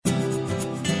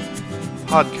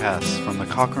Podcasts from the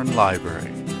Cochrane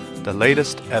Library, the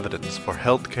latest evidence for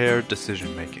healthcare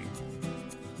decision-making.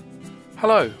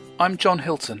 Hello, I'm John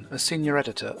Hilton, a senior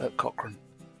editor at Cochrane.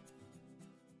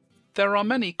 There are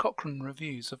many Cochrane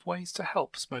reviews of ways to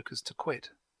help smokers to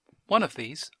quit. One of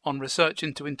these, on research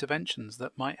into interventions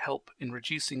that might help in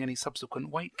reducing any subsequent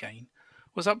weight gain,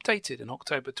 was updated in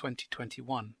October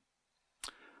 2021.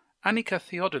 Annika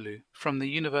Theodoulou from the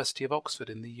University of Oxford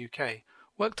in the UK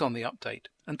worked on the update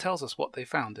and tells us what they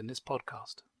found in this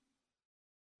podcast.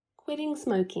 Quitting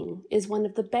smoking is one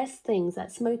of the best things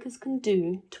that smokers can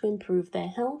do to improve their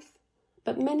health,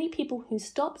 but many people who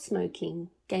stop smoking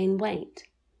gain weight.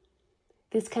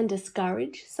 This can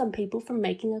discourage some people from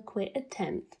making a quit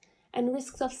attempt and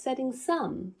risks offsetting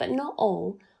some, but not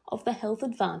all, of the health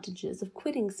advantages of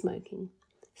quitting smoking.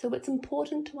 So it's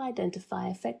important to identify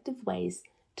effective ways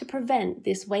to prevent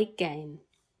this weight gain.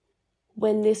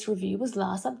 When this review was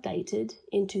last updated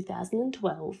in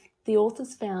 2012, the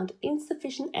authors found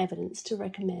insufficient evidence to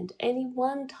recommend any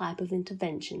one type of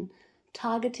intervention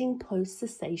targeting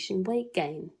post-cessation weight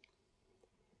gain.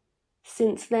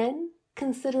 Since then,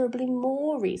 considerably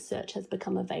more research has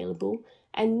become available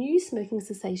and new smoking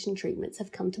cessation treatments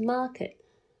have come to market,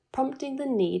 prompting the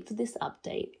need for this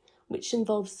update, which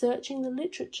involves searching the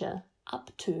literature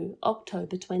up to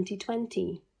October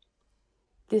 2020.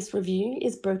 This review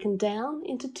is broken down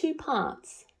into two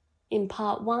parts. In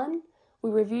part 1, we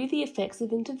review the effects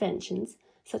of interventions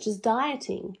such as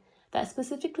dieting that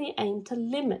specifically aim to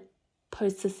limit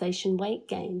post-cessation weight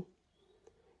gain.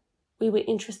 We were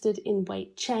interested in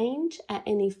weight change at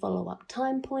any follow-up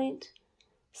time point,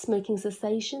 smoking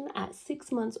cessation at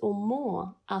 6 months or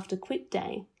more after quit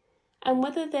day, and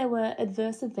whether there were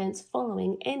adverse events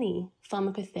following any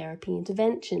pharmacotherapy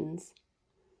interventions.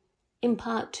 In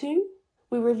part 2,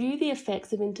 we review the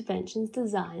effects of interventions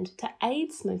designed to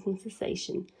aid smoking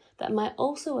cessation that might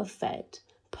also affect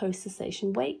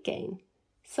post-cessation weight gain,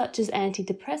 such as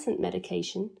antidepressant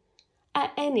medication,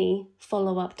 at any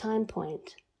follow-up time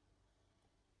point.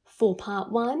 For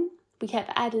part 1, we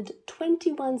have added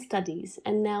 21 studies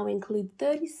and now include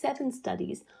 37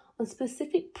 studies on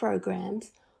specific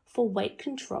programs for weight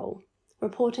control,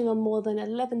 reporting on more than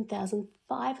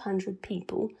 11,500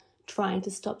 people trying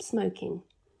to stop smoking.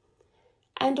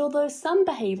 And although some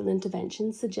behavioural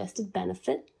interventions suggested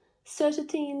benefit,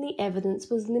 certainty in the evidence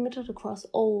was limited across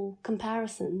all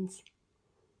comparisons.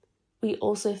 We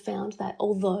also found that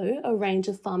although a range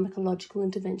of pharmacological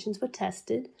interventions were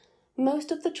tested,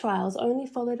 most of the trials only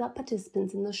followed up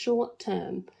participants in the short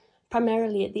term,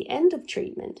 primarily at the end of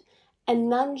treatment, and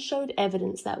none showed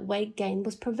evidence that weight gain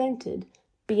was prevented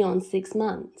beyond 6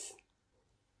 months.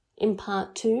 In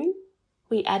part 2,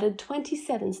 we added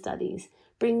 27 studies,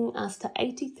 bringing us to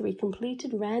 83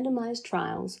 completed randomized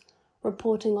trials,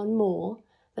 reporting on more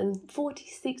than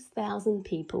 46,000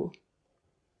 people.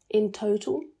 In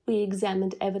total, we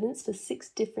examined evidence for 6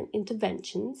 different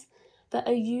interventions that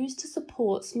are used to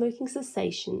support smoking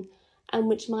cessation and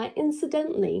which might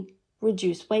incidentally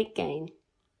reduce weight gain.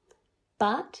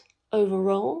 But,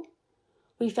 overall,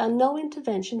 we found no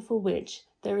intervention for which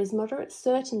there is moderate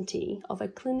certainty of a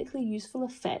clinically useful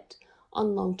effect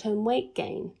on long-term weight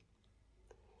gain.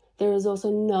 There is also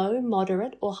no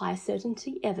moderate or high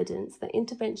certainty evidence that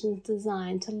interventions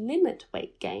designed to limit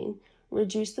weight gain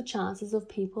reduce the chances of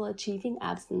people achieving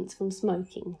abstinence from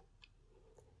smoking.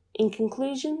 In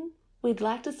conclusion, we'd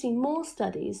like to see more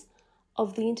studies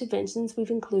of the interventions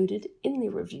we've included in the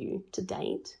review to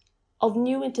date, of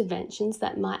new interventions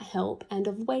that might help, and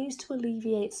of ways to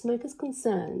alleviate smokers'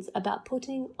 concerns about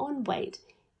putting on weight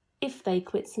if they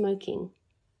quit smoking.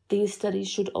 These studies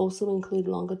should also include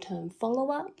longer-term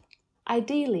follow-up,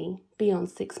 ideally beyond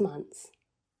 6 months.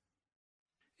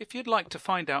 If you'd like to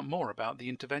find out more about the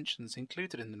interventions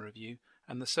included in the review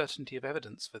and the certainty of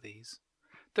evidence for these,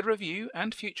 the review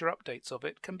and future updates of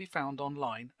it can be found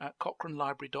online at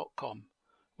cochranelibrary.com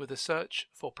with a search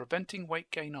for Preventing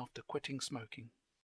Weight Gain After Quitting Smoking.